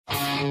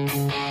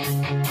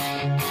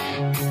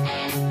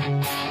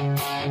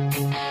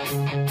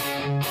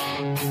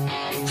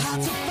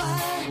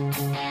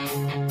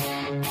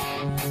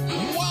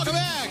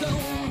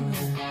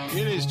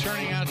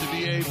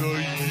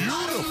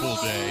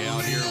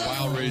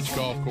Ridge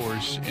Golf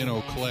Course in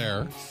Eau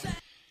Claire.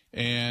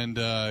 And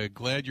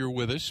glad you're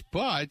with us.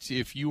 But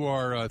if you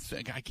are, I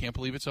can't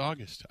believe it's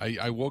August.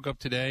 I woke up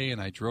today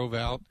and I drove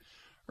out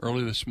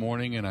early this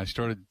morning and I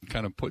started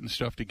kind of putting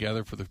stuff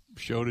together for the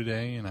show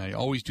today. And I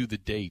always do the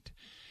date.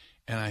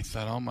 And I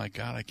thought, oh, my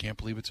God, I can't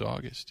believe it's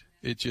August.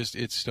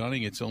 It's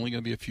stunning. It's only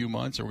going to be a few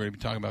months, and we're going to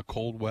be talking about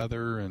cold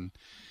weather, and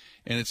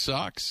it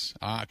sucks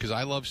because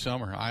I love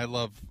summer. I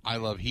love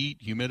heat,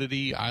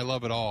 humidity. I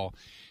love it all.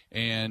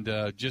 And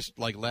just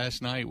like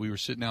last night, we were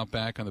sitting out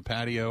back on the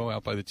patio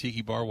out by the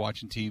Tiki Bar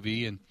watching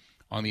TV, and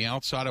on the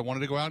outside, I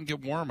wanted to go out and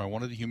get warm. I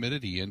wanted the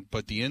humidity,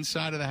 but the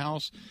inside of the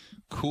house,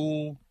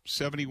 cool,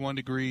 71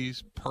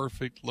 degrees,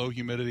 perfect, low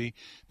humidity.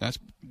 That's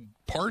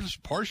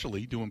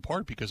partially due in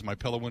part because of my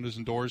Pella windows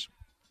and doors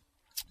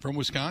from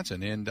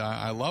Wisconsin, and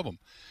I love them.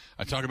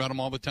 I talk about them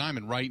all the time,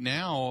 and right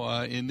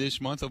now, in this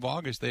month of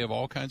August, they have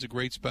all kinds of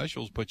great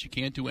specials, but you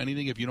can't do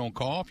anything if you don't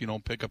call, if you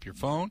don't pick up your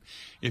phone,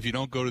 if you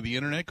don't go to the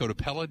Internet. Go to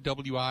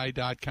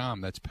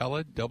PellaWI.com. That's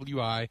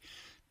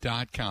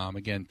PellaWI.com.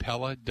 Again,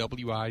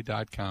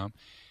 PellaWI.com,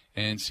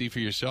 and see for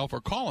yourself, or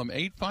call them,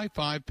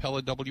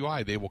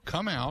 855-PELLA-WI. They will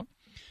come out,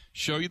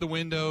 show you the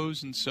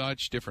windows and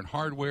such, different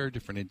hardware,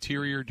 different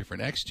interior,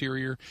 different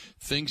exterior,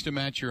 things to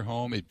match your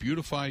home. It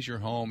beautifies your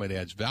home. It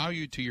adds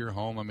value to your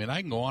home. I mean,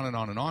 I can go on and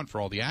on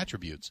for all the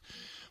attributes.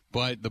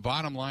 But the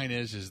bottom line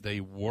is they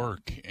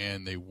work,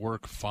 and they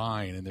work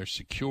fine, and they're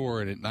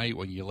secure. And at night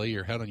when you lay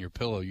your head on your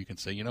pillow, you can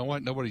say, you know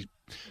what, nobody's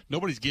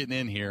getting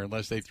in here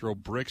unless they throw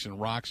bricks and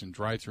rocks and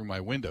drive through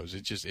my windows.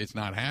 It's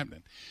not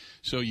happening.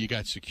 So you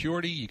got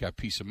security, you got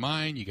peace of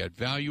mind, you got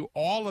value.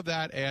 All of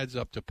that adds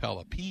up to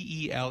Pella,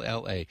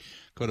 P-E-L-L-A.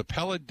 Go to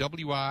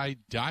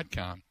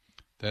PellaWI.com.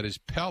 That is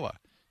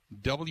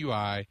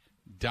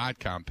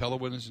PellaWI.com. Pella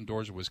Windows and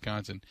Doors of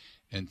Wisconsin,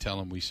 and tell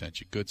them we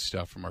sent you. Good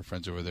stuff from our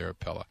friends over there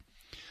at Pella.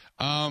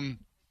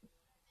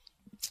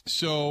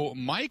 So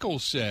Michael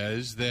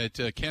says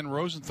that Ken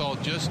Rosenthal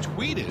just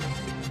tweeted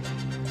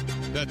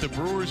that the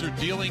Brewers are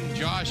dealing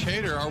Josh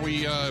Hader. Are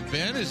we,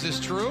 Ben, is this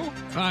true?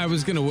 I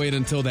was going to wait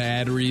until the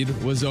ad read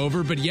was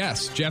over, but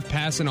yes, Jeff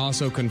Passan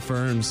also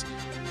confirms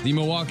the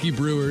Milwaukee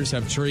Brewers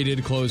have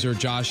traded closer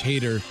Josh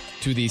Hader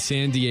to the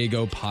San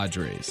Diego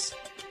Padres.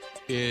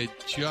 It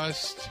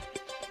just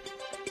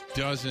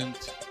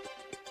doesn't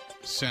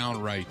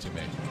sound right to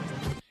me.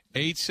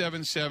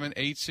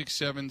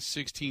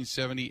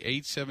 877-867-1670,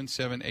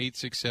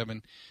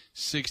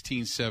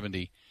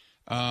 877-867-1670.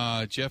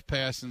 Jeff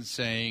Passan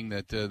saying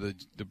that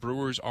the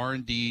Brewers are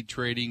indeed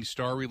trading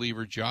star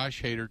reliever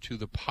Josh Hader to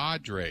the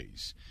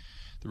Padres.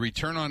 The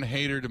return on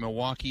Hader to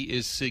Milwaukee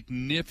is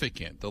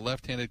significant. The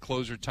left-handed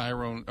closer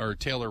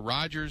Taylor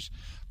Rogers,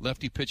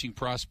 lefty pitching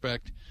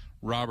prospect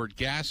Robert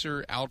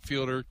Gasser,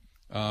 outfielder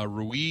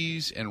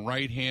Ruiz, and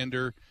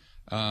right-hander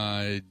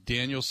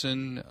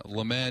Danielson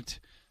Lamet.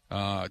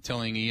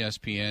 Telling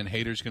ESPN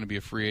Hader's going to be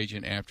a free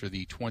agent after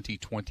the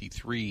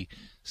 2023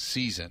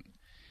 season.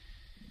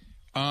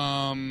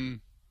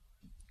 I'm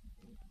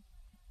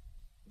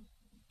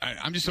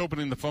just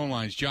opening the phone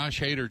lines. Josh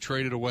Hader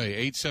traded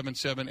away.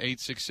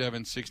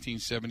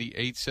 877-867-1670,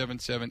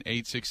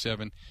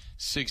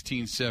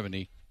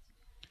 877-867-1670.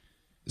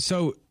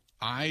 So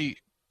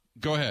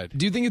go ahead.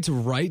 Do you think it's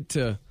right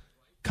to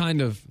kind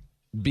of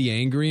be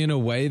angry in a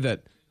way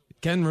that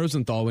Ken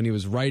Rosenthal, when he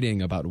was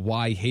writing about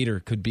why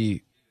Hader could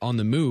be on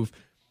the move,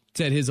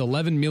 said his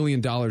 $11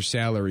 million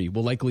salary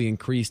will likely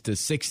increase to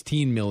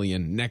 $16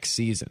 million next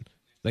season.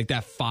 Like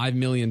that $5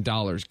 million,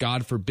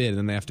 God forbid,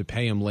 and they have to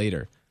pay him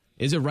later.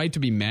 Is it right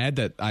to be mad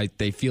that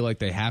they feel like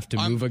they have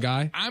to move a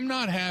guy? I'm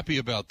not happy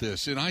about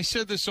this, and I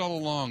said this all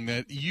along,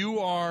 that you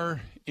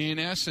are, in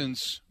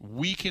essence,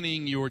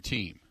 weakening your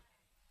team.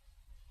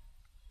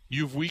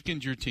 You've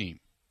weakened your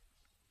team.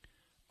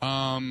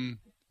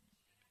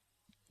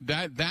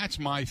 That's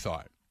my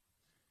thought.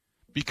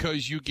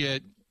 Because you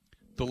get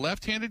the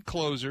left-handed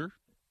closer,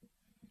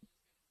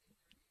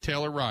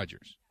 Taylor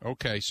Rogers.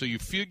 Okay, so you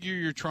figure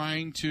you're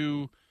trying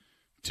to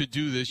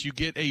do this. You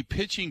get a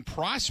pitching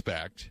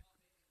prospect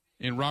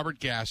in Robert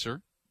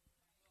Gasser,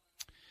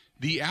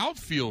 the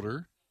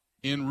outfielder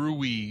in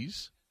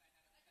Ruiz,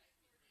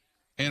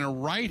 and a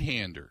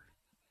right-hander.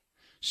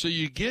 So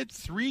you get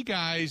three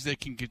guys that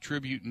can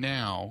contribute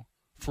now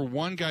for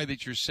one guy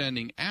that you're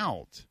sending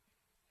out,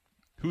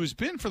 who has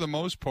been, for the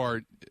most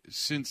part,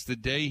 since the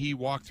day he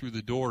walked through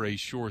the door, a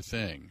sure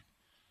thing.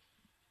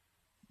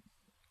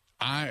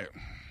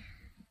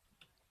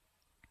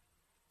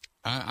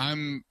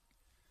 I'm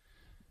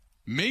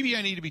maybe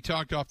I need to be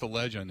talked off the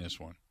ledge on this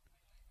one.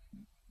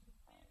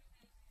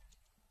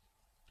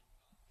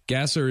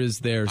 Gasser is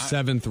their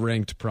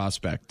seventh-ranked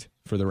prospect,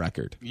 for the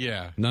record.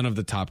 Yeah. None of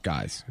the top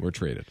guys were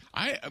traded.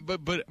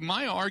 But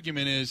my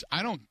argument is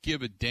I don't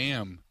give a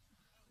damn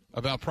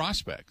about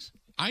prospects.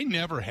 I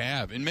never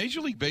have. In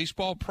Major League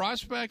Baseball,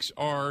 prospects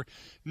are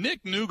 –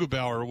 Nick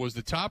Neugebauer was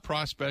the top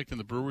prospect in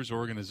the Brewers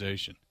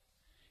organization.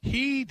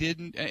 He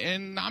didn't –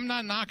 and I'm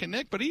not knocking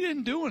Nick, but he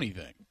didn't do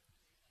anything.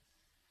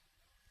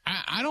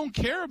 I don't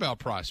care about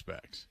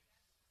prospects.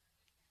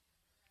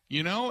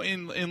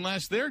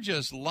 Unless they're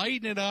just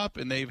lighting it up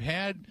and they've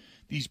had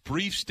these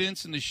brief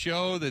stints in the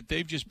show that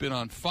they've just been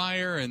on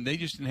fire and they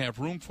just didn't have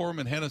room for them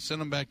and had to send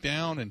them back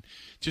down and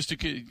just to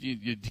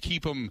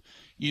keep them,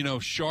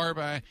 sharp.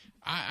 I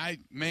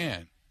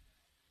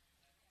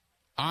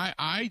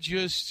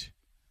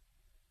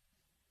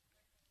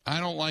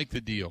don't like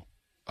the deal.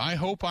 I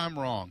hope I'm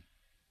wrong.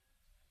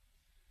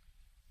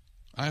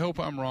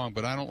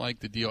 But I don't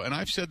like the deal. And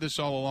I've said this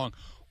all along.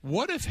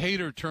 What if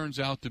Hader turns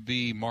out to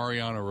be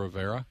Mariano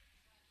Rivera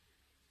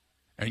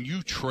and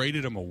you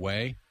traded him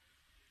away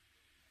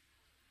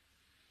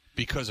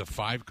because of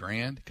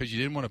 $5,000 because you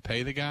didn't want to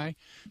pay the guy?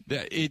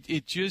 This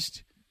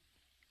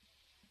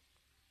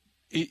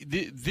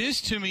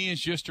to me is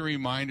just a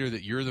reminder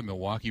that you're the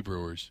Milwaukee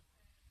Brewers.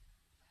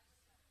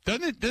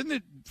 Doesn't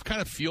it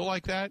kind of feel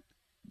like that?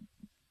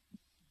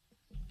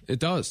 It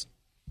does.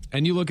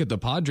 And you look at the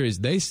Padres,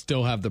 they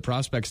still have the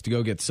prospects to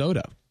go get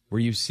Soto, where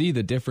you see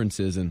the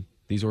differences in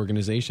these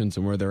organizations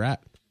and where they're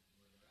at.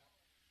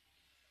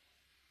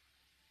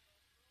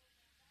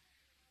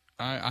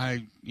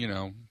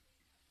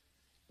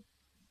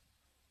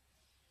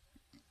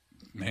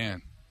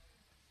 Man,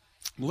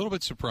 I'm a little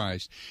bit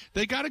surprised.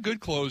 They got a good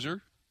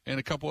closer and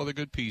a couple other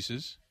good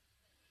pieces.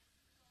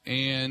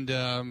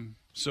 And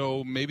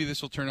so maybe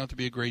this will turn out to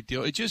be a great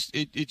deal. It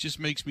just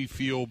makes me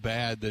feel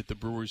bad that the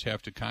Brewers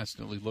have to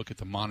constantly look at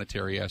the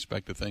monetary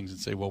aspect of things and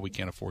say, well, we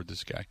can't afford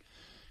this guy.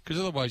 Because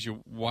otherwise,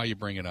 why you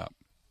bring it up?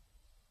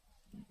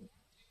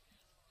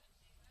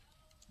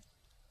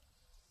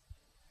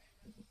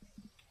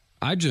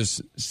 I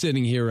just,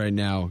 sitting here right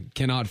now,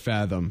 cannot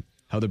fathom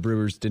how the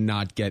Brewers did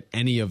not get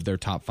any of their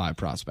top 5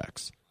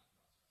 prospects.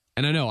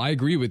 And I know, I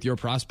agree with your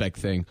prospect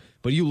thing,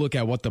 but you look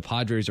at what the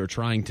Padres are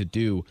trying to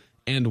do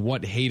and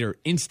what Hader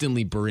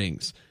instantly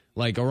brings.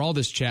 Like,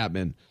 Aroldis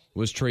Chapman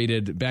was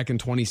traded back in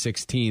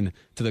 2016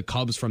 to the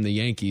Cubs from the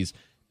Yankees,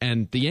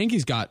 and the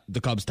Yankees got the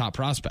Cubs' top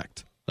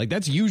prospect. Like,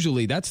 that's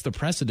the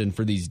precedent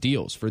for these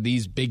deals, for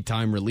these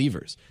big-time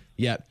relievers.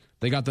 Yet,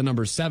 they got the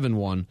number 7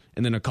 one,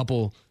 and then a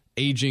couple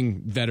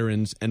aging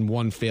veterans and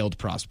one failed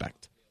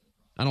prospect.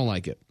 I don't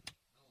like it.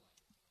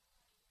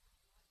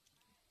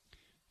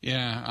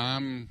 Yeah,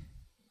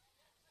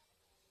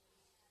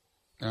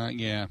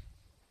 yeah.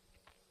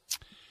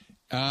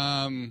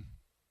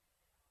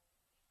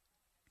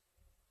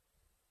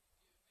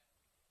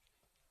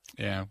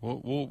 Yeah,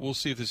 we'll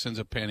see if this ends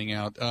up panning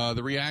out.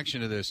 The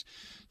reaction to this,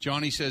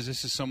 Johnny says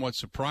this is somewhat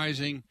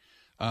surprising.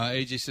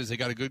 AJ says they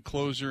got a good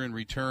closer in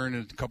return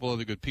and a couple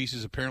other good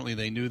pieces. Apparently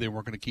they knew they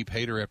weren't going to keep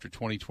Hader after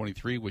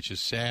 2023, which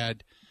is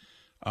sad.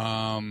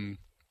 This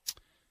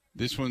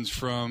is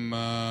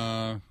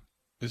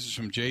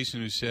from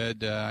Jason, who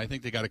said, I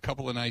think they got a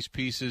couple of nice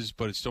pieces,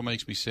 but it still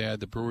makes me sad.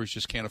 The Brewers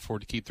just can't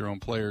afford to keep their own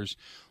players.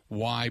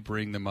 Why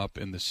bring them up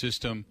in the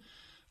system?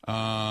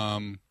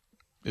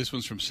 This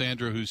one's from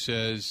Sandra, who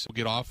says, we'll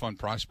get off on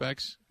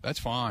prospects. That's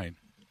fine.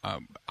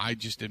 I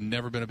just have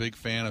never been a big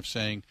fan of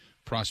saying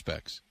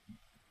prospects,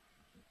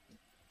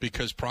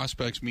 because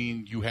prospects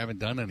mean you haven't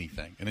done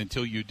anything. And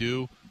until you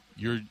do,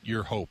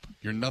 you're hope.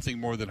 You're nothing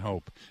more than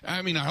hope.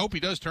 I mean, I hope he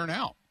does turn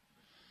out.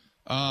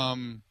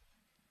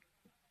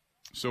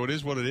 So it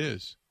is what it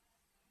is.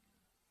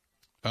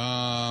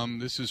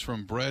 This is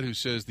from Brett, who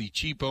says the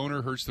cheap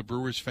owner hurts the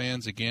Brewers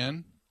fans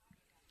again.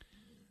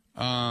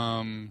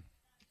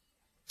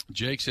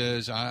 Jake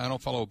says, I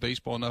don't follow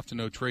baseball enough to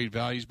know trade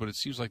values, but it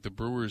seems like the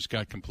Brewers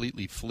got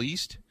completely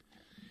fleeced.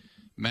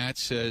 Matt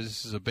says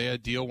this is a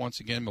bad deal. Once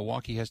again,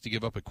 Milwaukee has to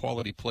give up a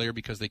quality player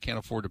because they can't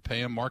afford to pay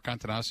him. Mark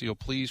Antanasio,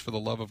 please, for the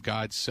love of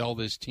God, sell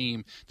this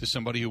team to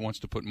somebody who wants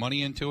to put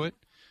money into it.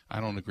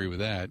 I don't agree with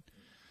that.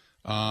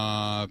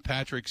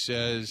 Patrick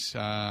says,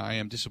 I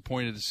am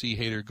disappointed to see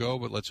Hader go,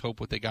 but let's hope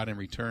what they got in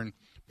return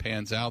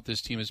pans out.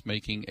 This team is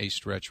making a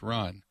stretch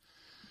run.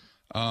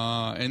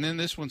 And then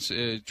this one,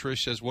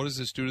 Trish says, what does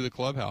this do to the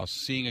clubhouse?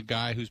 Seeing a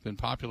guy who's been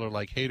popular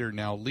like Hader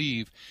now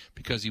leave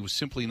because he was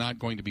simply not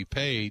going to be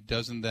paid,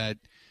 doesn't that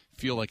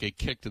feel like a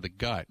kick to the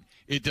gut?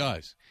 It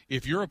does.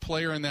 If you're a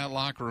player in that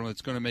locker room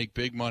that's going to make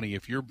big money,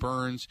 if you're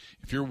Burns,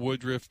 if you're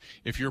Woodruff,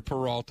 if you're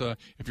Peralta,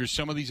 if you're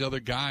some of these other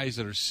guys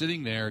that are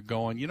sitting there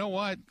going, you know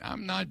what,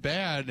 I'm not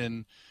bad,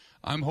 and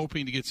I'm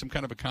hoping to get some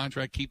kind of a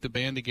contract, keep the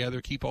band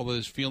together, keep all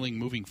this feeling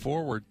moving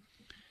forward,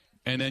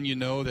 and then you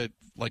know that,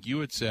 like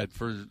you had said,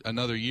 for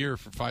another year,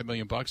 for $5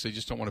 million, they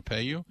just don't want to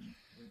pay you.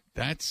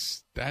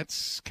 That's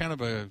kind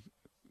of a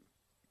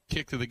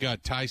kick to the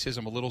gut. Ty says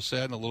I'm a little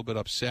sad and a little bit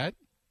upset.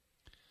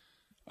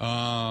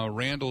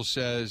 Randall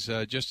says,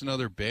 just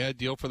another bad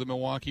deal for the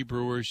Milwaukee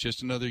Brewers,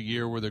 just another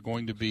year where they're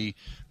going to be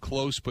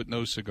close but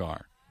no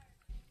cigar.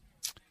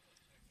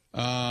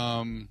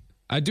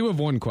 I do have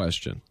one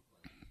question.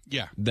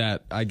 Yeah.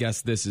 That I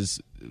guess this is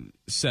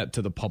set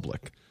to the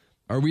public.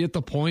 Are we at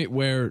the point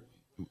where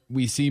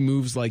we see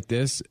moves like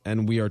this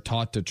and we are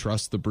taught to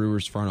trust the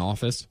Brewers front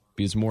office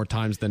because more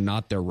times than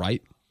not they're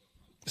right?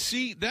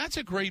 See, that's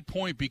a great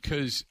point,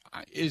 because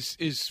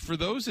is for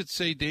those that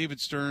say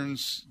David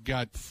Stearns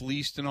got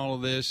fleeced in all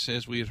of this,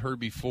 as we had heard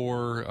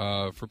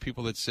before, for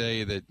people that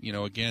say that,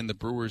 again, the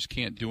Brewers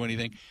can't do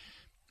anything,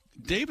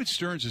 David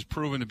Stearns has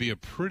proven to be a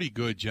pretty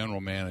good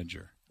general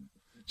manager.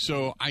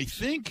 So I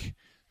think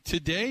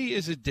today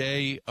is a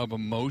day of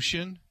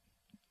emotion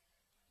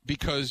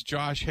because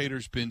Josh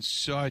Hader's been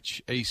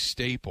such a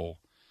staple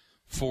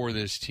for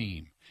this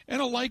team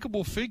and a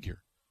likable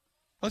figure.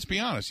 Let's be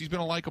honest, he's been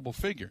a likable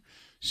figure.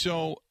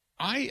 So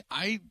I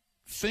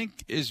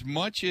think as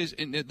much as –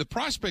 and the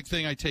prospect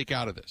thing I take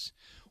out of this,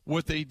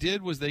 what they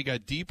did was they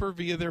got deeper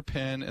via their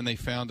pen and they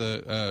found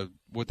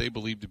what they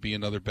believed to be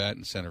another bat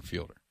and center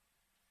fielder.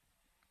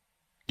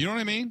 You know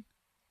what I mean?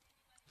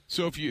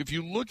 So if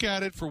you look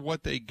at it for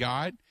what they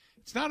got,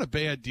 it's not a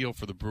bad deal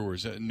for the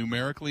Brewers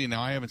numerically. And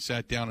now I haven't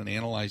sat down and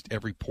analyzed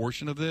every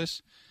portion of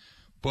this,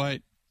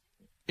 but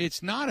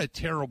it's not a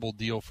terrible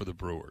deal for the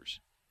Brewers.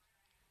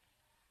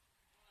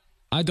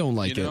 I don't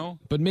like it,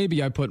 but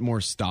maybe I put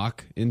more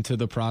stock into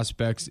the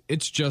prospects.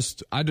 It's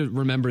just, I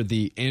remember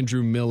the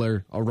Andrew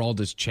Miller,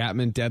 Aroldis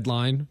Chapman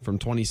deadline from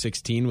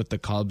 2016 with the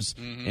Cubs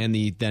and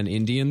the then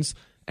Indians,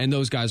 and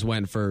those guys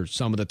went for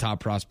some of the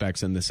top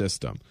prospects in the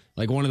system.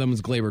 Like one of them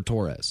was Gleyber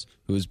Torres,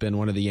 who's been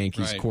one of the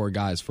Yankees' core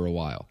guys for a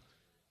while.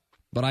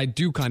 But I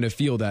do kind of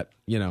feel that,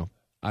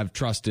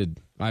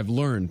 I've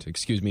learned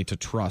to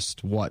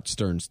trust what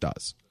Stearns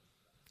does.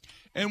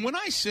 And when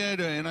I said,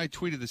 and I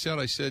tweeted this out,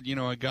 I said,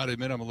 I got to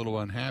admit I'm a little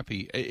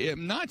unhappy.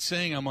 I'm not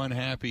saying I'm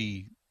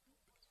unhappy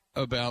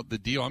about the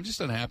deal. I'm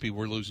just unhappy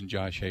we're losing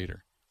Josh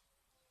Hader.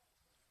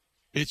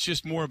 It's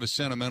just more of a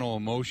sentimental,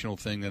 emotional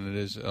thing than it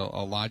is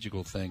a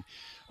logical thing.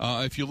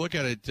 If you look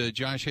at it,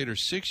 Josh Hader,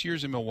 6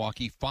 years in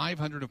Milwaukee,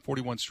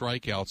 541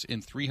 strikeouts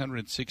in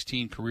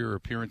 316 career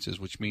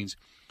appearances, which means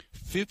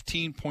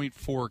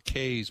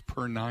 15.4 Ks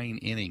per 9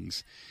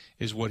 innings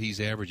is what he's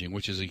averaging,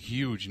 which is a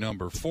huge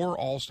number. 4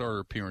 All-Star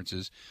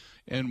appearances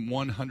and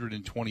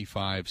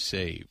 125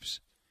 saves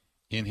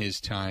in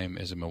his time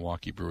as a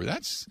Milwaukee Brewer.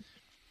 That's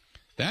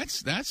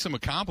some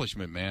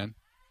accomplishment, man.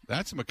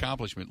 That's some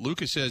accomplishment.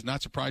 Lucas says,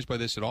 not surprised by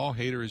this at all.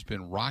 Hader has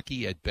been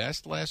rocky at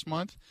best last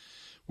month.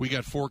 We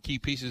got 4 key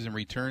pieces in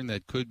return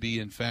that could be,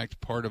 in fact,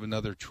 part of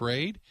another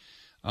trade.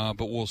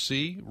 But we'll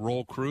see.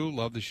 Roll Crew,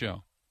 love the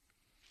show.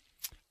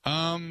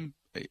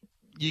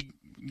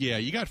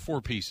 You got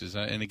 4 pieces,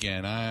 and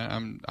again,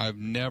 I've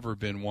never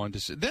been one to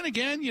say. Then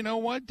again, you know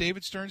what?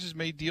 David Stearns has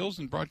made deals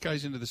and brought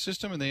guys into the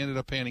system, and they ended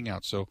up panning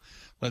out. So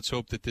let's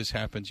hope that this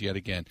happens yet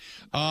again.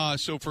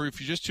 So if you're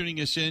just tuning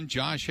us in,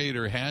 Josh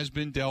Hader has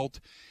been dealt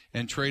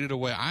and traded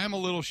away. I'm a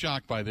little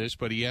shocked by this,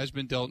 but he has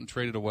been dealt and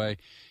traded away.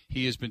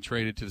 He has been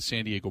traded to the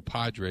San Diego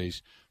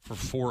Padres for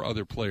 4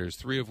 other players,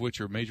 3 of which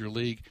are Major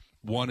League.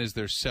 1 is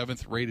their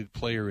 7th-rated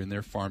player in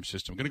their farm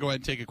system. Going to go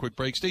ahead and take a quick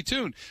break. Stay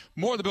tuned.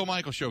 More of the Bill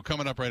Michaels Show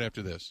coming up right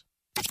after this.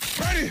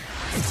 Ready?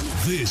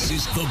 This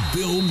is the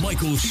Bill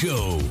Michaels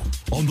Show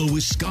on the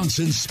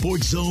Wisconsin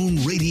Sports Zone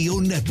Radio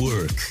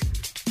Network.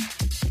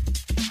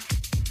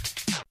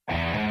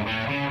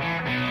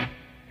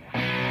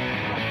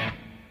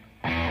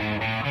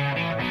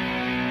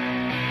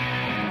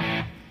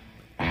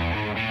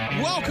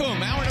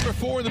 Welcome, hour number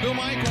 4 of the Bill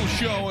Michaels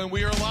Show, and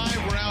we are live.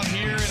 We're out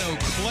here in Eau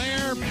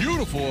Claire,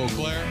 beautiful Eau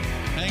Claire,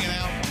 hanging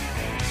out,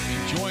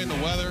 enjoying the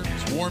weather.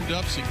 It's warmed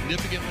up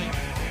significantly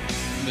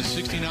from the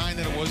 69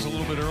 that it was a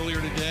little bit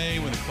earlier today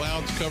when the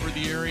clouds covered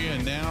the area,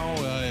 and now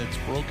it's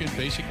broken,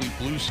 basically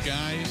blue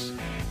skies,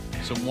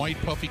 some white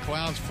puffy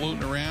clouds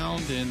floating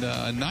around, and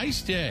a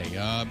nice day.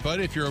 But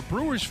if you're a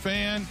Brewers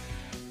fan,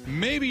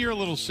 maybe you're a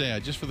little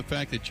sad just for the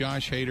fact that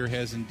Josh Hader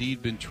has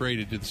indeed been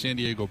traded to the San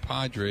Diego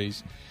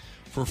Padres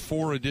for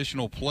 4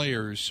 additional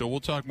players. So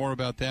we'll talk more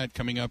about that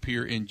coming up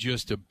here in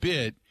just a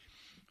bit.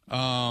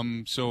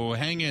 So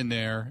hang in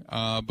there.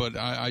 But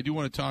I do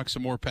want to talk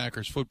some more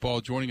Packers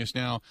football. Joining us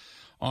now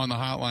on the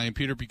hotline,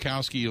 Peter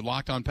Bukowski,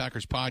 Locked On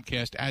Packers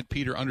podcast, at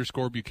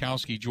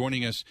Peter_Bukowski,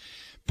 joining us.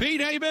 Pete,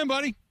 how you been,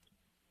 buddy?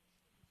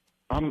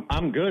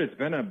 I'm good. It's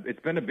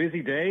been a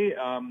busy day.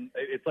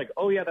 It's like,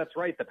 oh yeah, that's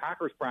right, the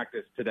Packers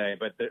practice today,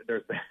 but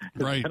there's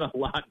been a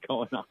lot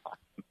going on.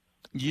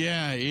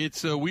 Yeah,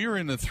 it's we are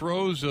in the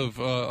throes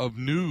of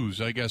news,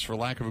 I guess, for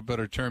lack of a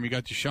better term. You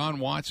got Deshaun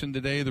Watson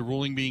today, the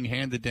ruling being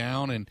handed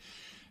down,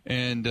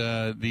 and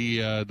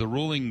the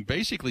ruling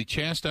basically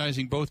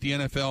chastising both the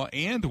NFL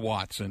and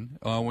Watson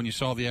when you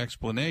saw the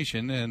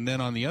explanation. And then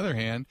on the other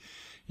hand,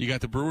 you got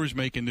the Brewers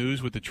making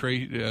news with the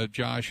trade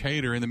Josh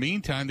Hader. In the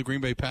meantime, the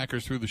Green Bay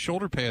Packers threw the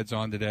shoulder pads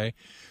on today.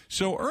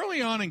 So early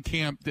on in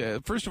camp,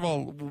 first of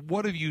all,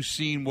 what have you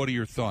seen? What are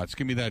your thoughts?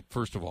 Give me that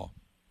first of all.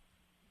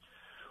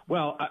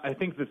 Well, I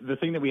think the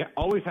thing that we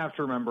always have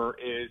to remember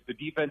is the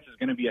defense is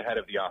going to be ahead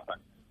of the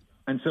offense.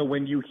 And so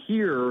when you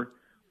hear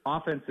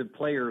offensive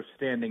players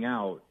standing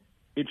out,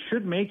 it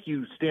should make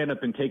you stand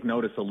up and take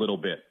notice a little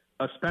bit,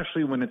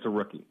 especially when it's a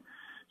rookie.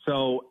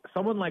 So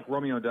someone like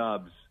Romeo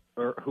Doubs,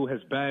 who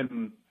has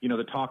been,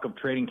 the talk of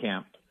training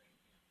camp,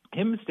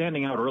 him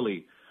standing out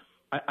early,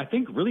 I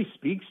think really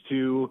speaks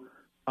to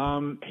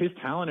his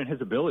talent and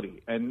his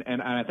ability. And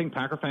I think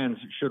Packer fans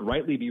should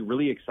rightly be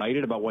really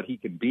excited about what he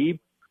could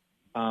be.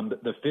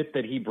 The fit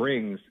that he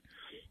brings.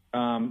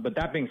 But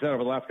that being said,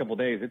 over the last couple of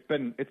days, it's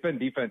been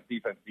defense,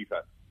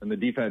 and the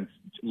defense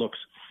looks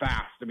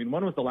fast. I mean,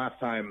 when was the last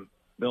time,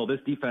 Bill, this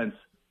defense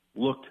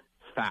looked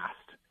fast?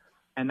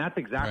 And that's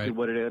exactly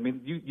what it is. I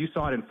mean, you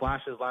saw it in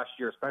flashes last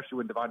year, especially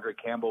when Devondre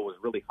Campbell was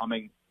really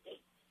humming.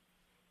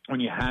 When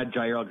you had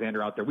Jair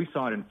Alexander out there, we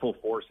saw it in full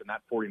force in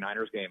that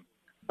 49ers game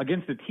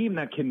against a team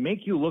that can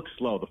make you look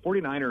slow. The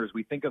 49ers,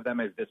 we think of them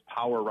as this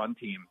power run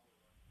team,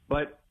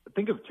 but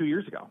think of 2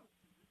 years ago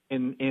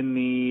in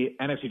the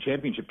NFC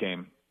Championship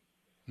game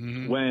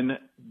when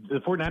the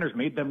 49ers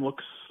made them look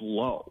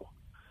slow.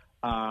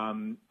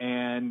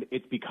 And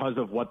it's because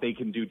of what they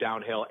can do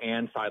downhill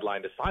and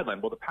sideline to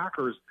sideline. Well, the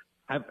Packers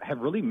have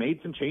really made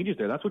some changes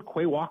there. That's what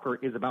Quay Walker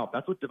is about.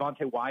 That's what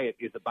Devontae Wyatt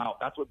is about.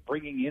 That's what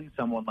bringing in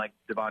someone like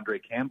Devondre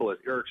Campbell is.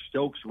 Eric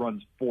Stokes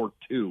runs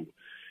 4.2.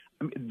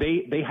 I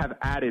mean, they have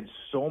added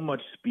so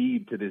much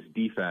speed to this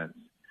defense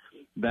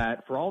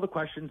that for all the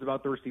questions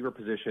about the receiver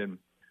position,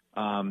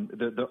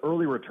 the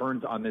early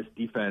returns on this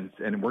defense,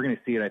 and we're going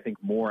to see it, I think,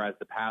 more as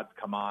the pads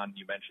come on.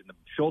 You mentioned the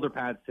shoulder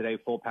pads today,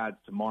 full pads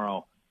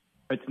tomorrow.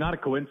 It's not a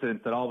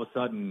coincidence that all of a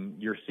sudden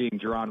you're seeing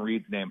Jarran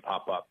Reed's name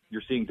pop up.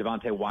 You're seeing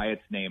Devontae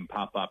Wyatt's name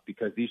pop up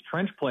because these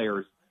trench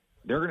players,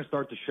 they're going to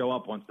start to show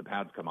up once the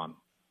pads come on.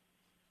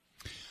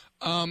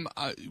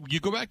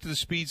 You go back to the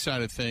speed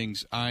side of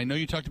things. I know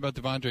you talked about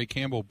Devondre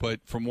Campbell,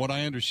 but from what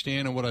I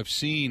understand and what I've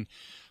seen,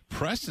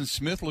 Preston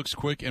Smith looks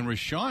quick, and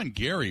Rashawn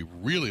Gary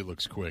really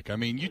looks quick. I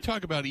mean, you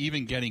talk about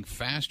even getting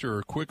faster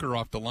or quicker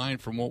off the line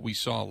from what we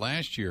saw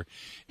last year.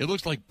 It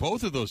looks like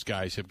both of those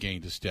guys have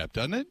gained a step,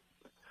 doesn't it?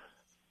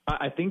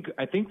 I think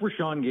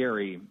Rashawn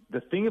Gary, the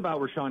thing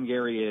about Rashawn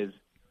Gary is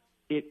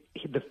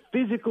the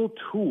physical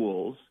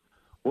tools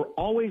were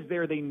always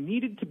there. They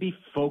needed to be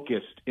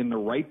focused in the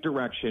right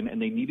direction, and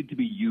they needed to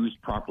be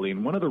used properly.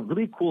 And one of the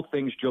really cool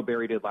things Joe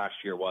Barry did last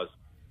year was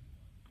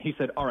he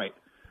said, all right,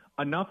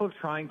 enough of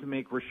trying to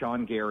make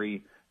Rashawn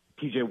Gary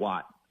TJ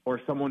Watt or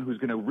someone who's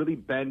going to really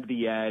bend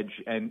the edge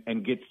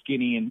and get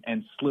skinny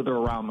and slither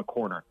around the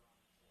corner.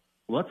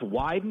 Let's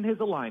widen his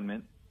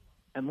alignment,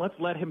 and let's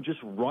let him just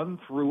run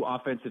through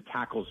offensive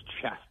tackle's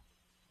chest.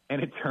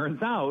 And it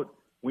turns out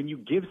when you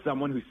give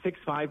someone who's 6'5",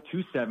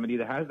 270,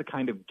 that has the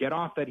kind of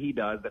get-off that he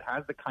does, that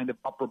has the kind of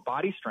upper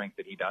body strength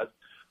that he does,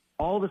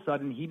 all of a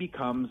sudden he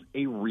becomes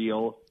a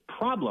real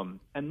problem.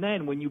 And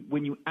then when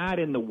you add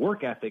in the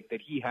work ethic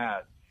that he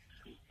has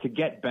to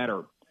get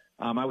better,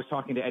 I was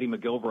talking to Eddie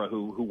McGilvra,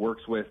 who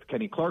works with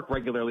Kenny Clark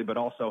regularly, but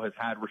also has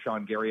had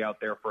Rashawn Gary out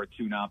there for a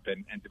tune-up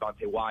and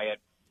Devontae Wyatt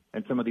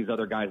and some of these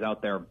other guys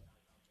out there.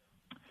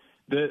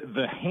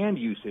 The hand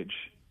usage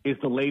is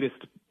the latest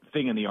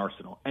thing in the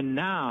arsenal. And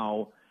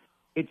now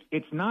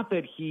it's not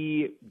that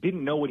he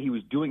didn't know what he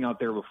was doing out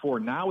there before.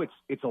 Now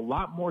it's a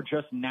lot more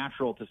just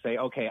natural to say,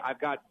 okay, I've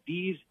got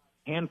these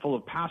handful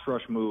of pass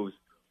rush moves.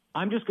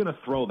 I'm just going to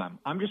throw them.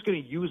 I'm just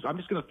going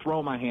to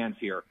throw my hands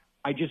here.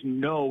 I just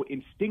know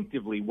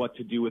instinctively what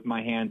to do with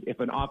my hands. If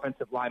an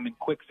offensive lineman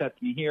quick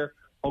sets me here,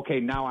 okay,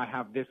 now I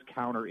have this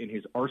counter in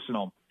his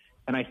arsenal.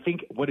 And I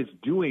think what it's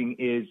doing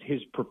is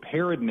his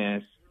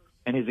preparedness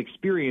and his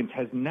experience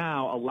has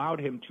now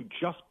allowed him to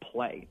just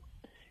play.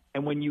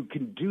 And when you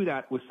can do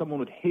that with someone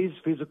with his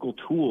physical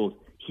tools,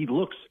 he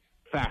looks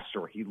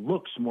faster. He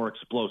looks more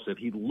explosive.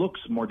 He looks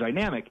more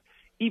dynamic.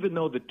 Even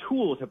though the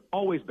tools have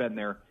always been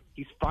there,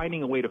 he's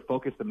finding a way to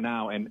focus them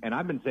now. And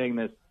I've been saying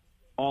this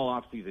all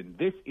offseason.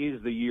 This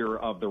is the year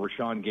of the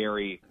Rashawn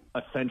Gary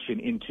ascension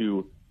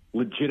into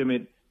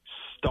legitimate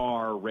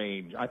star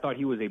range. I thought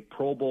he was a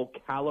Pro Bowl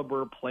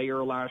caliber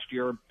player last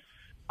year.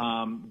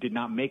 Did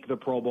not make the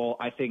Pro Bowl.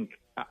 I think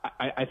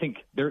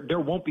there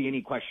won't be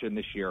any question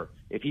this year,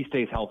 if he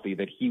stays healthy,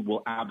 that he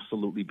will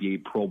absolutely be a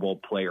Pro Bowl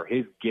player.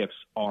 His gifts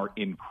are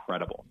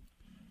incredible.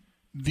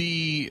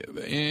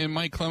 And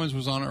Mike Clemens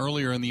was on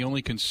earlier, and the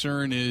only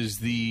concern is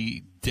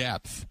the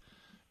depth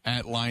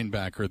at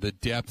linebacker, the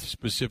depth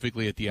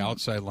specifically at the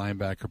outside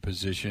linebacker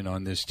position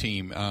on this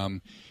team.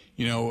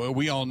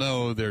 We all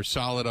know they're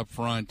solid up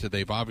front.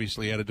 They've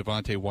obviously added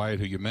Devontae Wyatt,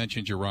 who you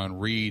mentioned, Jarran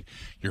Reed.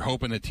 You're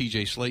hoping that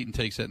TJ Slayton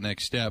takes that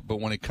next step. But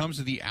when it comes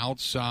to the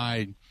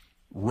outside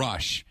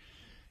rush,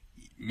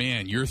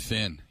 man, you're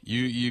thin.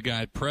 You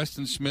got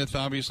Preston Smith,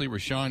 obviously,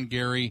 Rashawn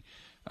Gary,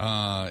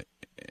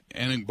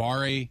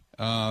 Enagbare,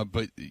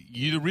 but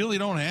you really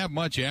don't have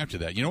much after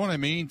that. You know what I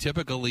mean?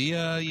 Typically,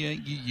 you're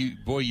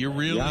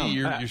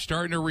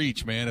starting to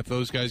reach, man, if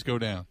those guys go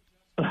down.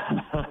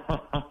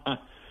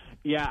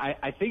 Yeah,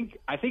 I think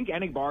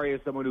Enagbare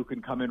is someone who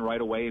can come in right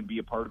away and be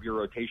a part of your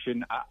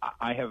rotation.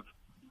 I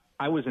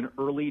was an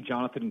early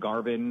Jonathan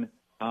Garvin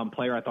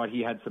player. I thought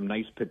he had some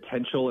nice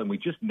potential, and we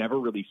just never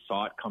really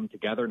saw it come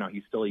together. Now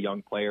he's still a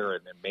young player,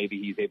 and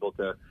maybe he's able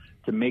to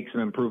make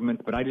some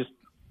improvements. But I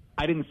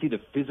didn't see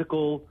the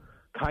physical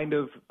kind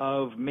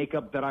of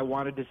makeup that I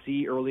wanted to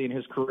see early in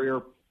his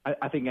career.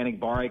 I think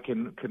Enagbare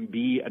can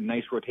be a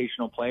nice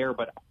rotational player,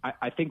 but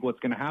I think what's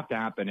going to have to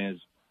happen is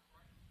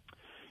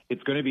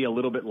it's going to be a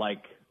little bit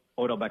like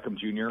Odell Beckham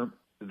Jr.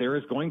 There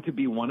is going to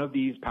be one of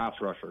these pass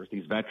rushers,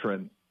 these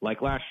veterans,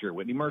 like last year,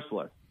 Whitney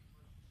Mercilus,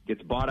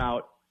 gets bought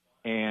out,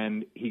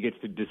 and he gets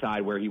to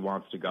decide where he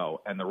wants to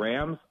go. And the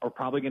Rams are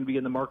probably going to be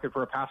in the market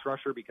for a pass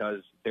rusher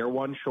because they're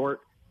one short.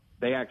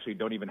 They actually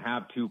don't even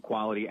have two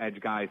quality edge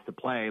guys to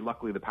play.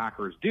 Luckily, the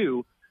Packers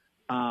do.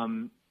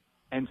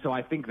 And so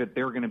I think that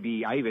they're going to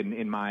be, I even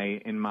in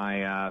my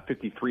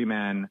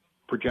 53-man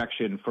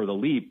projection for the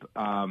leap,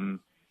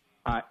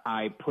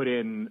 I put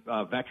in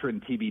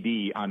veteran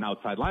TBD on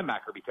outside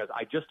linebacker because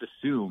I just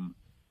assume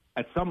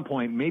at some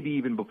point, maybe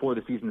even before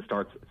the season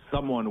starts,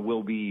 someone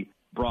will be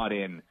brought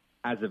in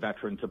as a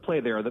veteran to play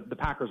there. The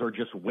Packers are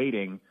just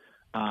waiting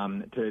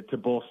to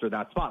bolster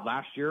that spot.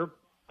 Last year,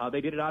 they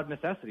did it out of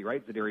necessity,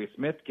 right? Zadarius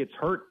Smith gets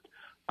hurt,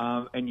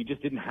 and you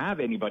just didn't have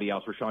anybody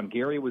else. Rashawn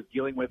Gary was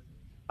dealing with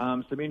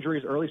some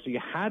injuries early, so you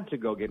had to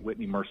go get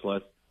Whitney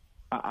Mercilus.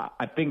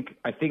 I think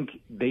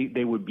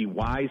they would be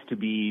wise to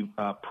be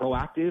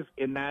proactive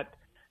in that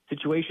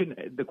situation.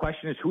 The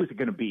question is, who is it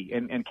going to be,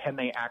 and can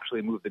they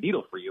actually move the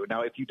needle for you?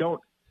 Now, if you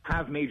don't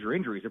have major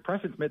injuries, if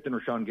Preston Smith and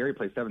Rashawn Gary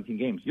play 17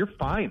 games, you're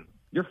fine.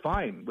 You're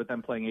fine with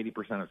them playing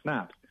 80% of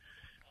snaps.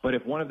 But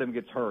if one of them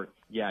gets hurt,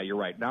 yeah, you're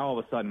right. Now all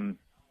of a sudden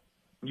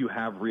you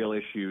have real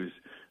issues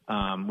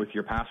with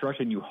your pass rush,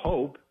 and you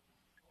hope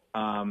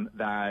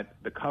that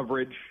the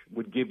coverage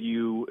would give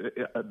you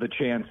the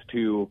chance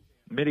to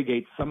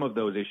mitigate some of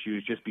those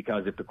issues, just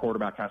because if the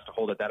quarterback has to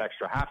hold it that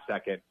extra half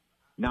second,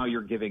 now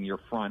you're giving your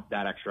front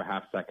that extra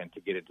half second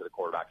to get into the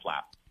quarterback's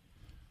lap.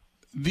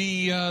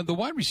 The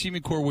wide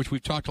receiving core, which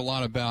we've talked a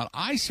lot about,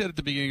 I said at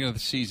the beginning of the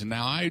season,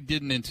 now I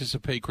didn't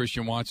anticipate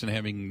Christian Watson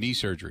having knee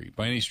surgery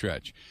by any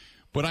stretch.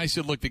 But I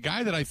said, look, the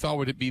guy that I thought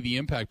would be the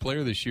impact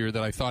player this year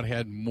that I thought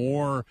had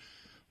more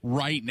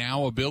right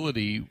now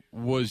ability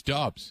was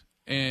Doubs.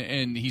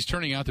 And he's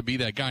turning out to be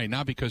that guy,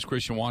 not because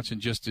Christian Watson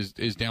just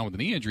is down with a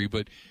knee injury,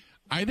 but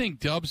I think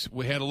Doubs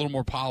had a little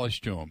more polish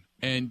to him.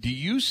 And do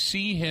you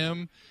see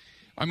him –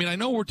 I mean, I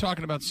know we're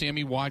talking about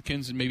Sammy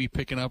Watkins and maybe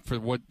picking up for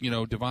what,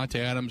 Devontae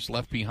Adams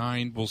left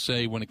behind will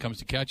say when it comes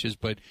to catches,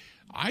 but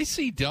I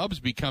see Doubs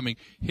becoming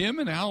 – him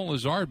and Alan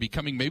Lazard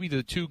becoming maybe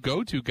the two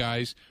go-to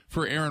guys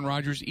for Aaron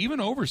Rodgers, even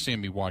over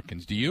Sammy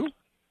Watkins. Do you?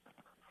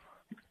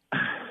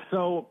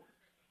 So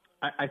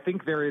I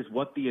think there is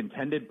what the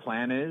intended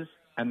plan is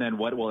and then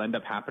what will end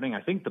up happening.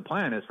 I think the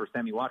plan is for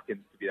Sammy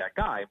Watkins to be that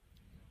guy.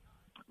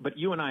 But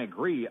you and I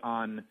agree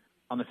on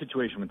the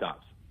situation with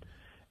Doubs.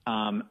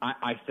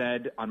 I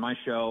said on my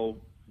show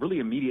really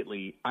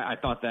immediately, I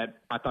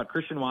thought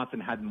Christian Watson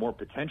had more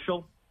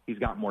potential. He's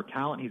got more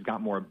talent. He's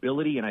got more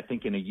ability. And I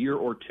think in a year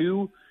or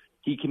two,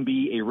 he can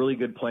be a really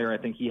good player. I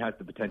think he has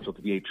the potential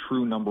to be a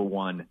true number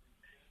one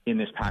in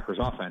this Packers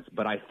offense.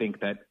 But I think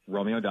that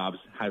Romeo Doubs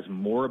has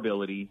more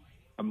ability,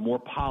 more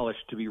polish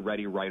to be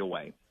ready right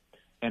away.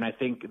 And I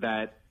think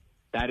that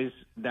is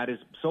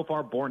so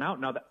far borne out.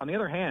 Now, on the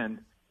other hand,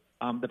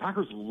 the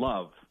Packers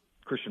love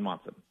Christian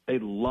Watson. They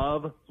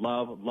love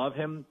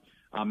him.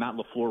 Matt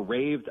LaFleur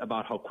raved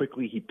about how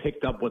quickly he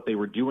picked up what they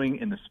were doing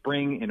in the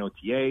spring in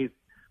OTAs,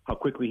 how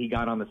quickly he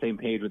got on the same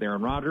page with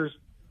Aaron Rodgers.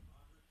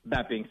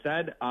 That being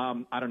said,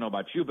 I don't know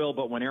about you, Bill,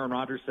 but when Aaron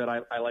Rodgers said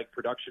I like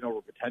production over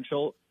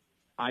potential,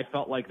 I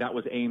felt like that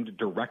was aimed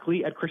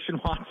directly at Christian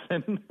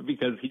Watson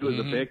because he was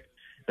a pick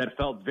that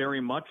felt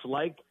very much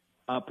like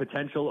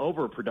potential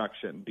over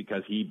production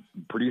because he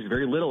produced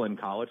very little in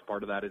college.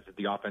 Part of that is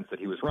the offense that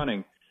he was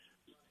running.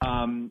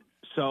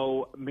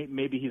 So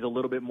maybe he's a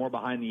little bit more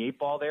behind the eight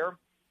ball there.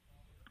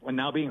 And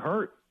now being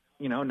hurt,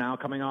 now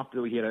coming off,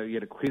 he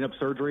had a cleanup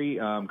surgery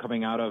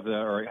coming out of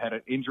or had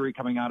an injury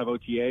coming out of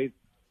OTAs,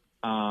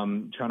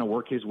 trying to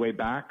work his way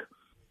back.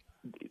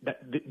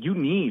 You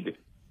need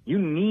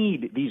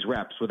these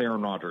reps with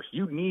Aaron Rodgers.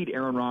 You need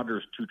Aaron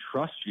Rodgers to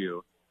trust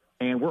you.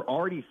 And we're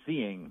already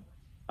seeing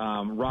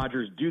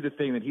Rodgers do the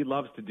thing that he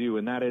loves to do,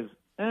 and that is,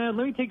 let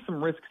me take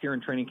some risks here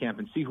in training camp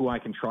and see who I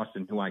can trust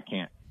and who I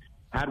can't.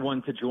 Had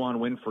one to Juwan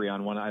Winfrey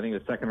on I think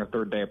the second or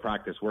third day of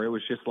practice, where it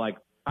was just like,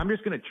 I'm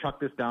just going to chuck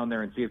this down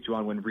there and see if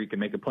Juwan Winfrey can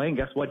make a play. And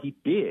guess what? He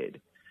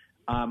did.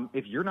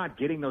 If you're not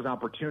getting those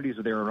opportunities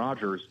with Aaron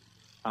Rodgers,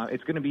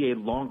 it's going to be a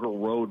longer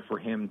road for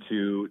him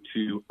to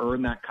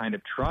earn that kind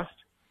of trust.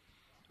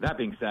 That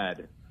being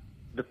said,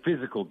 the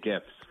physical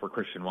gifts for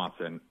Christian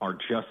Watson are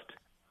just,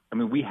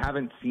 we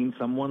haven't seen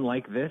someone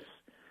like this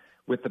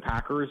with the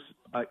Packers,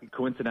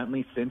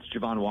 coincidentally, since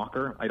Javon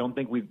Walker. I don't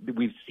think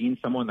we've seen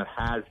someone that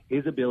has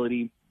his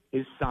ability,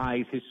 his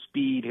size, his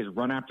speed, his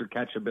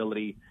run-after-catch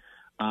ability.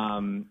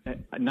 Not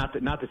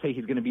to say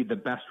he's going to be the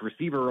best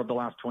receiver of the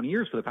last 20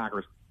 years for the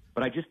Packers,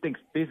 but I just think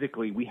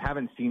physically we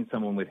haven't seen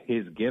someone with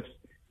his gifts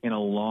in a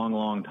long,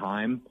 long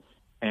time.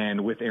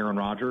 And with Aaron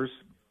Rodgers,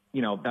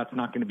 that's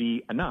not going to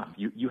be enough.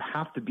 You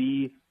have to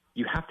be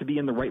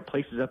in the right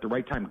places at the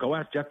right time. Go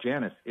ask Jeff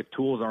Janis if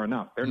tools are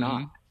enough. They're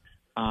not.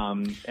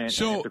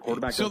 So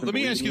let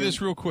me ask you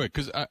this real quick,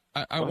 because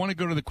I want to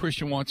go to the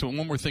Christian Watson.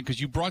 One more thing, because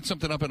you brought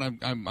something up, and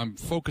I'm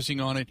focusing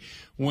on it.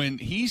 When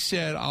he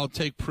said, "I'll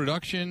take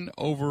production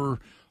over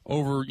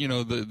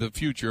the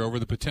future, over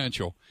the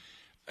potential,"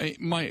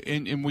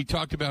 and we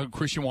talked about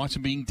Christian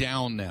Watson being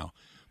down now.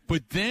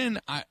 But then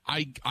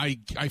I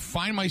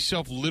find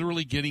myself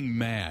literally getting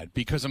mad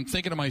because I'm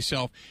thinking to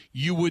myself,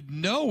 you would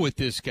know what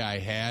this guy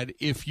had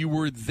if you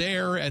were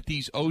there at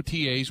these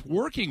OTAs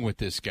working with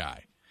this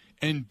guy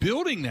and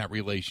building that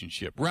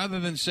relationship rather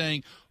than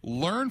saying,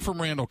 learn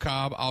from Randall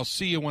Cobb, I'll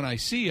see you when I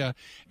see you,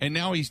 and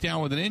now he's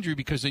down with an injury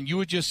because then you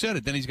had just said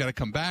it. Then he's got to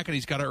come back and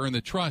he's got to earn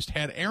the trust.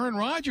 Had Aaron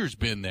Rodgers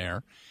been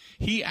there,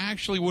 he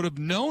actually would have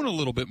known a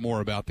little bit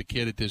more about the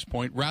kid at this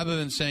point rather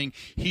than saying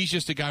he's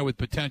just a guy with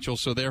potential,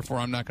 so therefore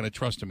I'm not going to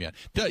trust him yet.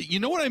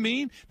 You know what I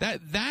mean? That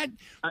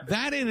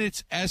in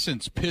its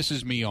essence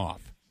pisses me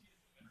off.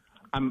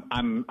 I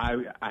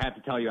have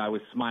to tell you, I was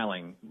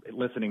smiling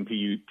listening to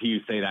you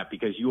say that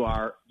because you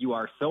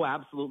are so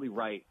absolutely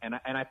right. And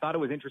I thought it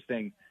was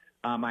interesting.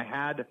 I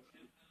had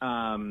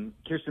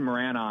Kirsten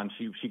Moran on.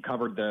 She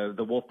covered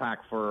the Wolfpack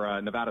for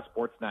Nevada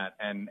Sportsnet.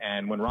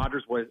 And when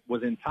Rodgers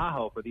was in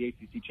Tahoe for the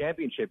ACC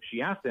championship,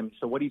 she asked him,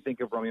 so what do you think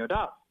of Romeo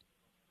Doubs?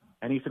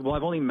 And he said, well,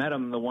 I've only met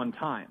him the one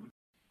time.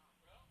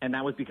 And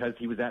that was because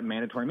he was at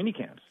mandatory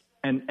minicamps.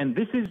 And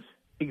this is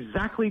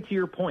exactly to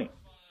your point.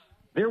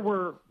 There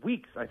were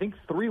weeks, I think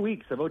 3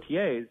 weeks of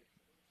OTAs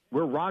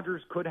where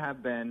Rodgers could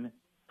have been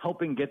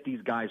helping get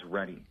these guys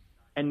ready.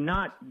 And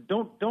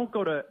don't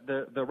go to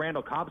the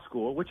Randall Cobb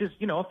school, which is,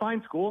 a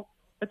fine school.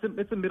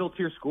 It's a middle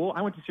tier school.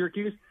 I went to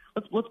Syracuse.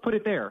 Let's put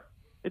it there.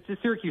 It's a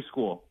Syracuse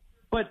school.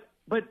 But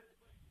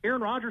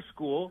Aaron Rodgers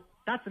school,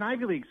 that's an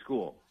Ivy League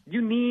school.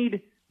 You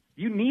need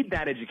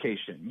that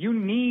education. You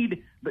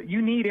need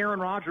Aaron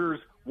Rodgers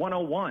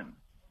 101.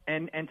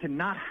 And to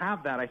not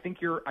have that, I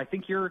think you're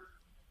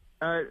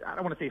I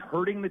don't want to say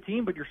hurting the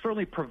team, but you're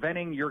certainly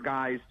preventing your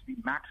guys to be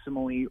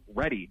maximally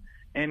ready.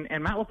 And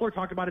Matt LaFleur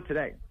talked about it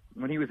today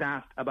when he was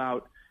asked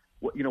about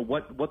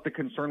what the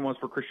concern was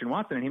for Christian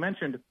Watson. And he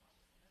mentioned,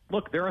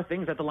 look, there are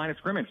things at the line of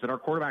scrimmage that our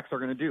quarterbacks are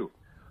going to do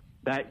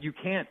that you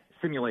can't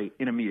simulate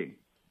in a meeting.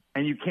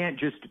 And you can't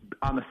just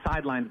on the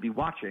sidelines be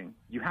watching.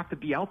 You have to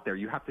be out there.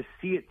 You have to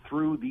see it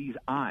through these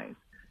eyes.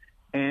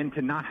 And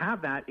to not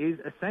have that is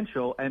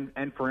essential. And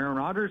for Aaron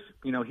Rodgers,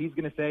 he's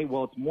going to say,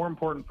 well, it's more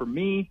important for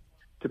me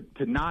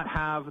to not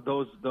have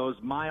those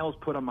miles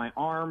put on my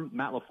arm.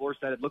 Matt LaFleur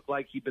said it looked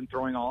like he'd been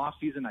throwing all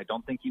offseason. I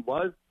don't think he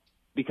was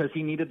because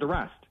he needed the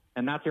rest.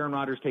 And that's Aaron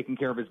Rodgers taking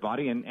care of his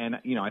body. And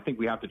I think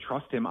we have to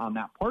trust him on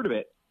that part of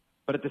it.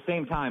 But at the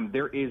same time,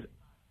 there is,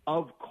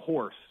 of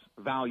course,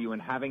 value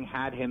in having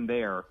had him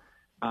there.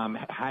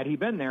 Had he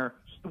been there,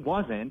 he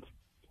wasn't.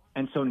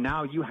 And so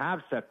now you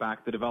have set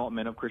back the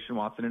development of Christian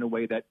Watson in a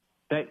way that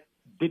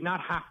did not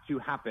have to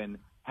happen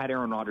had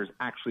Aaron Rodgers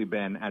actually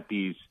been at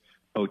these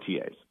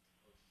OTAs.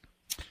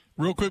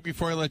 Real quick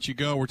before I let you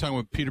go, we're talking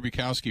with Peter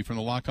Bukowski from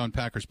the Locked On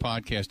Packers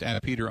podcast,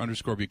 at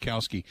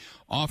Peter_Bukowski.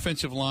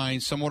 Offensive line,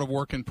 somewhat of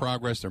work in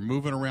progress. They're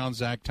moving around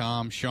Zach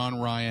Tom,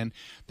 Sean Ryan.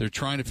 They're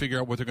trying to figure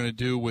out what they're going to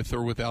do with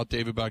or without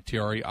David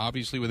Bakhtiari,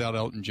 obviously without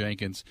Elton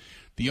Jenkins.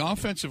 The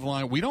offensive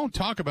line, we don't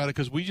talk about it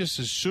because we just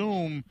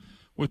assume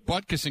with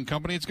Butkus and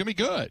company it's going to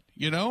be good,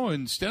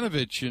 and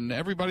Stenovich and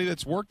everybody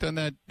that's worked on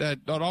that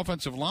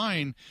offensive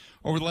line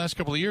over the last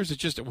couple of years.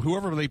 It's just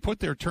whoever they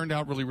put there turned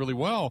out really, really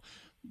well.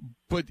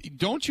 But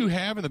don't you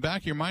have in the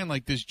back of your mind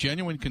like this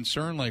genuine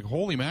concern, like,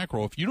 holy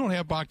mackerel, if you don't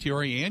have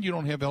Bakhtiari and you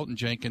don't have Elton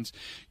Jenkins,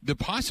 the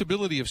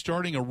possibility of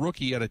starting a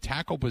rookie at a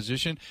tackle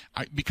position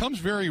becomes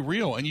very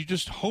real, and you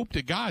just hope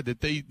to God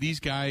that these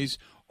guys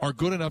are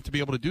good enough to be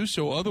able to do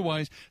so.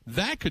 Otherwise,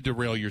 that could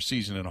derail your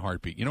season in a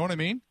heartbeat. You know what I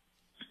mean?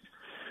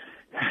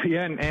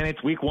 Yeah, and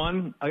it's week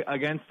one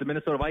against the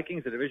Minnesota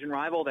Vikings, a division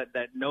rival that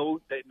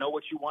know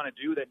what you want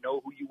to do, that know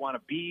who you want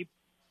to be.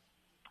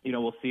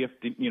 We'll see if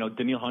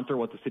Danielle Hunter,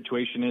 what the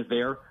situation is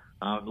there.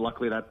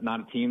 Luckily, that's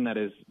not a team that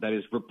is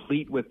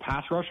replete with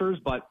pass rushers.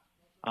 But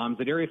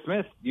Zadarius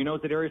Smith,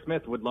 Zadarius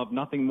Smith would love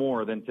nothing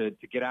more than to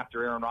get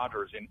after Aaron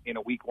Rodgers in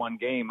a week one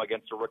game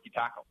against a rookie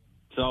tackle.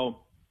 So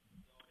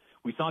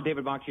we saw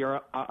David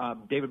Bakhtiari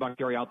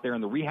out there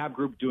in the rehab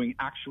group doing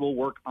actual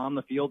work on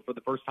the field for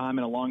the first time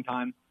in a long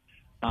time.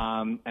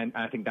 And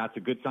I think that's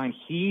a good sign.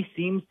 He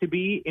seems to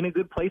be in a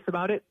good place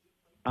about it.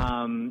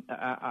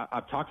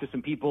 I've talked to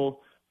some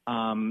people.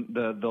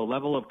 The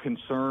level of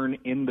concern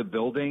in the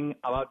building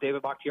about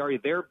David Bakhtiari,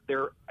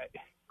 they're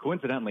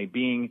coincidentally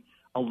being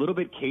a little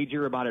bit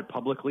cagier about it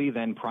publicly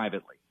than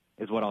privately,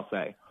 is what I'll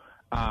say.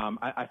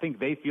 I think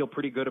they feel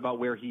pretty good about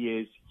where he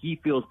is. He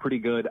feels pretty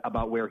good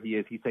about where he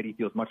is. He said he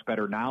feels much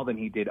better now than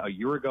he did a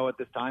year ago at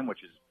this time, which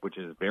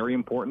is very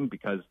important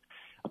because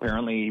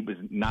apparently he was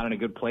not in a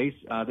good place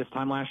this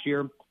time last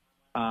year.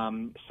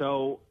 Then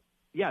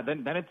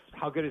it's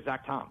how good is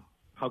Zach Tom?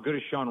 How good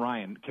is Sean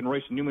Ryan? Can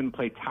Royce Newman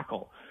play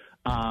tackle?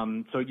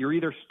 So you're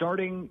either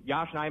starting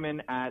Josh Nijman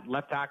at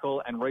left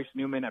tackle and Royce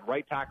Newman at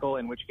right tackle,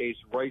 in which case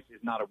Royce is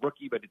not a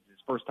rookie, but it's his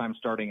first time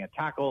starting at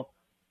tackle,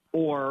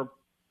 or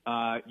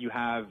you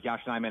have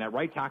Josh Nijman at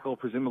right tackle,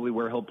 presumably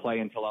where he'll play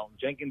until Elton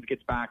Jenkins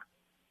gets back,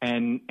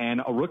 and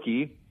a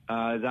rookie,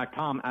 Zach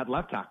Tom, at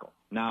left tackle.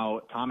 Now,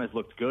 Tom has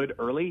looked good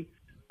early,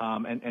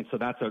 and so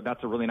that's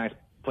a really nice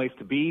place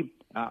to be.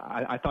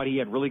 I thought he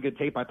had really good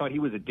tape. I thought he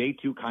was a day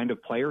 2 kind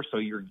of player. So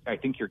I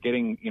think you're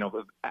getting,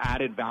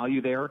 added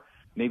value there.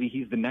 Maybe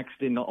he's the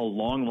next in a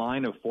long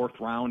line of 4th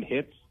round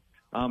hits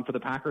for the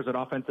Packers at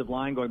offensive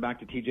line, going back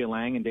to TJ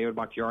Lang and David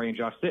Bakhtiari and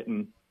Josh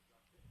Sitton.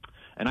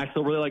 And I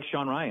still really like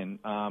Sean Ryan,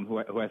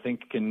 who I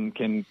think can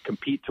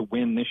compete to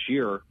win this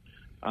year,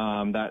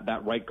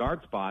 that right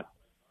guard spot.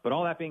 But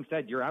all that being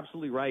said, you're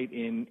absolutely right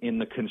in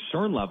the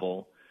concern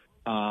level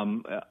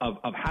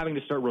of having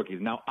to start rookies.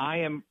 Now, I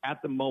am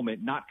at the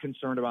moment not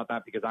concerned about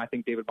that because I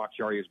think David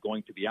Bakhtiari is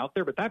going to be out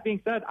there. But that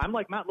being said, I'm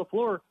like Matt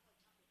LaFleur.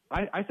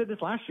 I said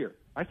this last year.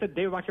 I said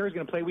David Bakhtiari is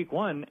going to play week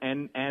 1,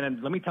 and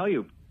let me tell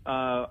you,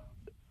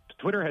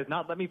 Twitter has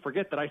not let me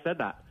forget that I said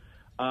that.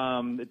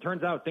 It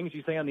turns out things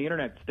you say on the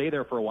internet stay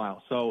there for a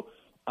while. So,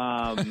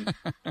 that's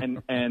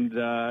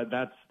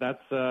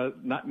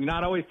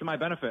not always to my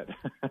benefit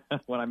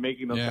when I'm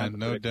making those kinds of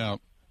no doubt.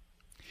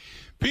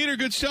 Peter,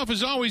 good stuff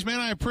as always, man.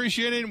 I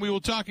appreciate it, and we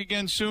will talk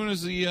again soon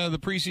as the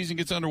preseason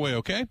gets underway,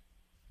 okay?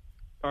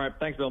 All right.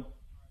 Thanks, Bill.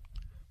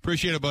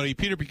 Appreciate it, buddy.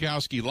 Peter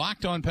Bukowski,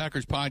 Locked On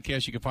Packers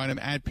podcast. You can find him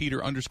at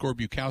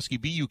Peter_Bukowski,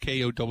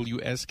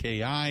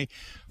 Bukowski.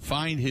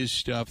 Find his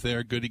stuff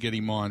there. Good to get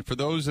him on. For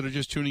those that are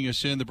just tuning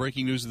us in, the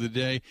breaking news of the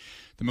day,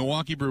 the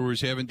Milwaukee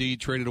Brewers have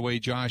indeed traded away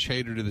Josh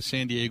Hader to the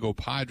San Diego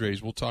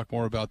Padres. We'll talk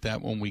more about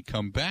that when we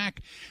come back.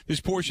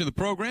 This portion of the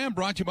program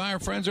brought to you by our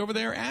friends over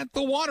there at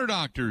The Water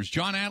Doctors.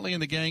 John Atley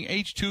and the gang,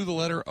 H2, the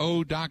letter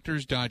O,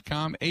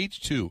 doctors.com.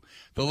 H2,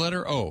 the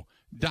letter O,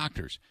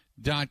 doctors.com.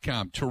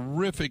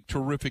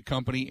 Terrific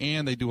company,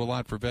 and they do a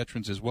lot for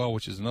veterans as well,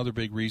 which is another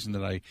big reason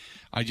that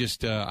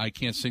I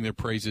can't sing their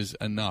praises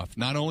enough.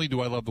 Not only do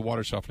I love the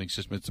water softening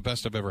system, it's the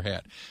best I've ever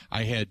had.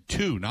 I had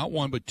 2, not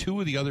 1, but 2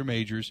 of the other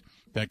majors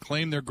that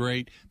claim they're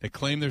great, that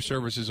claim their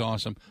service is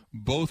awesome.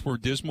 Both were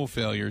dismal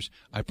failures.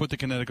 I put the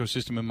Kinetico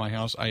system in my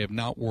house. I have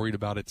not worried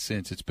about it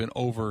since. It's been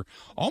over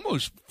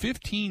almost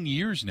 15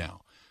 years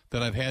now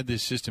that I've had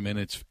this system, and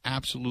it's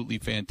absolutely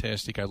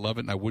fantastic. I love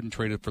it, and I wouldn't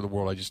trade it for the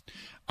world.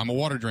 I'm a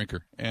water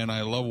drinker, and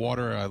I love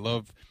water. I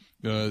love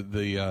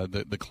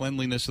the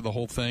cleanliness of the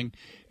whole thing,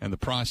 and the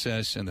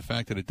process, and the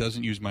fact that it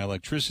doesn't use my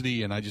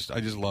electricity, and I just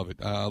love it.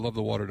 I love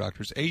the Water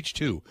Doctors.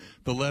 H2,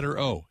 the letter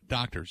O,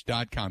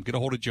 doctors.com. Get a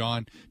hold of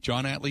John.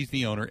 John Atley's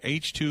the owner.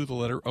 H2, the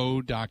letter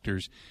O,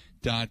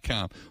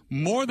 doctors.com.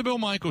 More of the Bill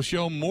Michaels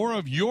Show, more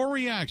of your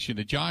reaction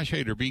to Josh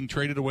Hader being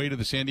traded away to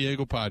the San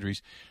Diego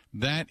Padres.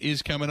 That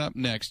is coming up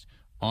next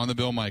on the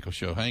Bill Michaels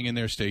Show. Hang in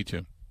there. Stay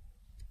tuned.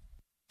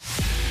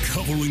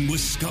 Covering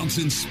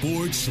Wisconsin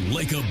sports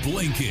like a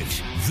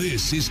blanket,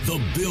 this is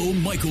the Bill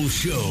Michaels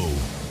Show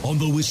on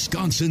the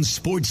Wisconsin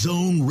Sports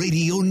Zone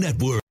Radio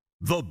Network.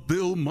 The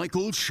Bill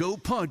Michaels Show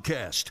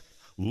podcast.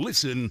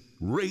 Listen,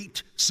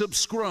 rate,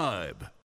 subscribe.